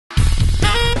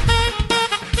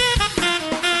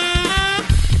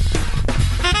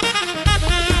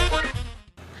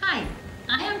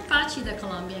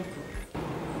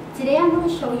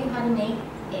how to make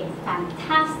a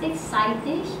fantastic side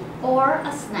dish or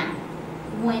a snack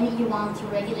when you want to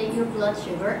regulate your blood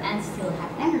sugar and still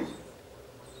have energy.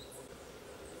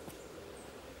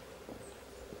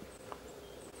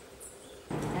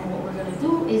 And what we're going to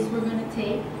do is we're going to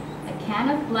take a can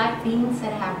of black beans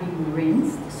that have been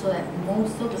rinsed so that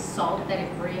most of the salt that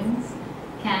it brings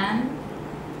can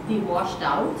be washed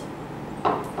out.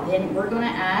 Then we're going to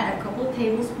add a couple of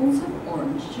tablespoons of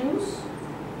orange juice,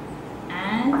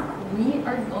 and we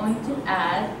are going to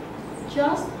add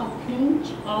just a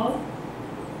pinch of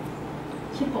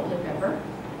chipotle pepper,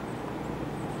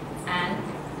 and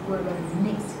we're going to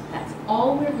mix it. That's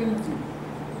all we're going to do.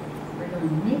 We're going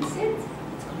to mix it.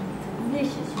 It's going to be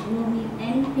delicious. You won't need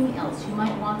anything else. You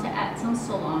might want to add some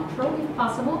cilantro if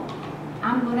possible.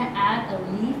 I'm going to add a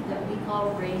leaf that we call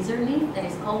razor leaf that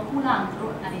is called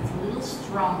culantro, and it's a little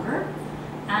stronger,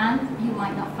 and you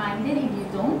might not find it. If you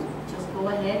don't, just go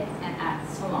ahead and add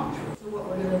cilantro. So what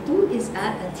we're going to do is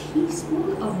add a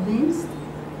teaspoon of minced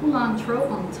culantro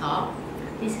on top.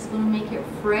 This is going to make it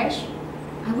fresh.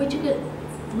 I wish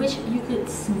you could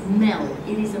smell it.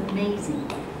 It is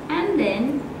amazing. And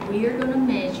then we are going to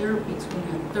measure between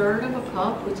 1/3 of a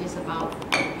cup, which is about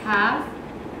half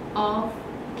of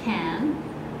can,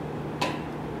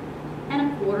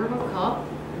 and 1/4 of a cup,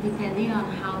 depending on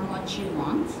how much you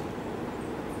want.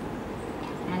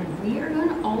 And we are going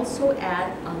to also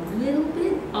add a little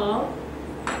bit of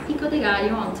pico de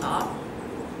gallo on top.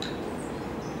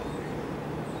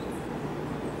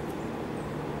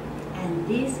 And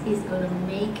this is going to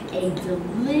make a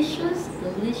delicious,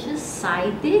 delicious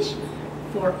side dish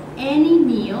for any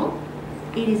meal.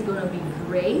 It is going to be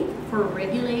great for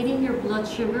regulating your blood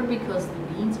sugar because the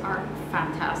beans are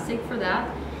fantastic for that.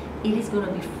 It is going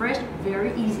to be fresh,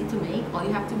 very easy to make. All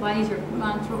you have to buy is your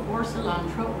culantro or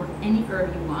cilantro or any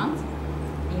herb you want.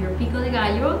 And your pico de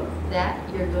gallo that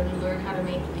you're going to learn how to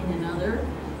make in another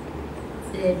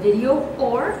video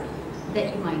or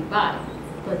that you might buy.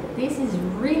 But this is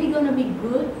really going to be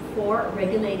good for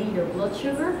regulating your blood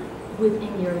sugar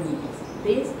within your meals.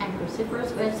 This and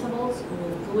cruciferous vegetables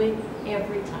will do it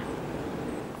every time.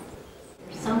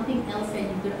 There's something else that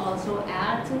you could also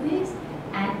add to this,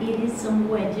 and it is some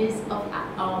wedges of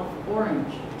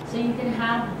orange. So you can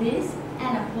have this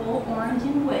and a whole orange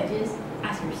in wedges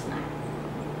as your snack.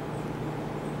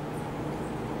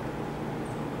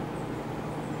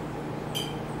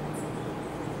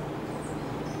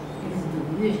 It is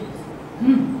delicious.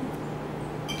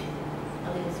 A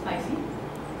little spicy,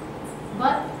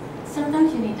 but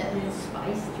sometimes you need that little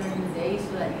spice during the day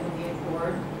so that you don't get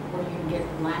bored or you get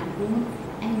bland food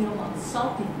and you don't want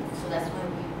salty food. So that's why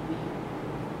we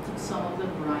took some of the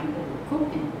brine that we're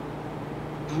cooking.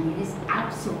 And it is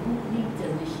absolutely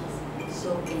delicious. So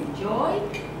enjoy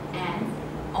and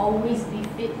always be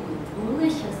fit with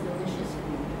delicious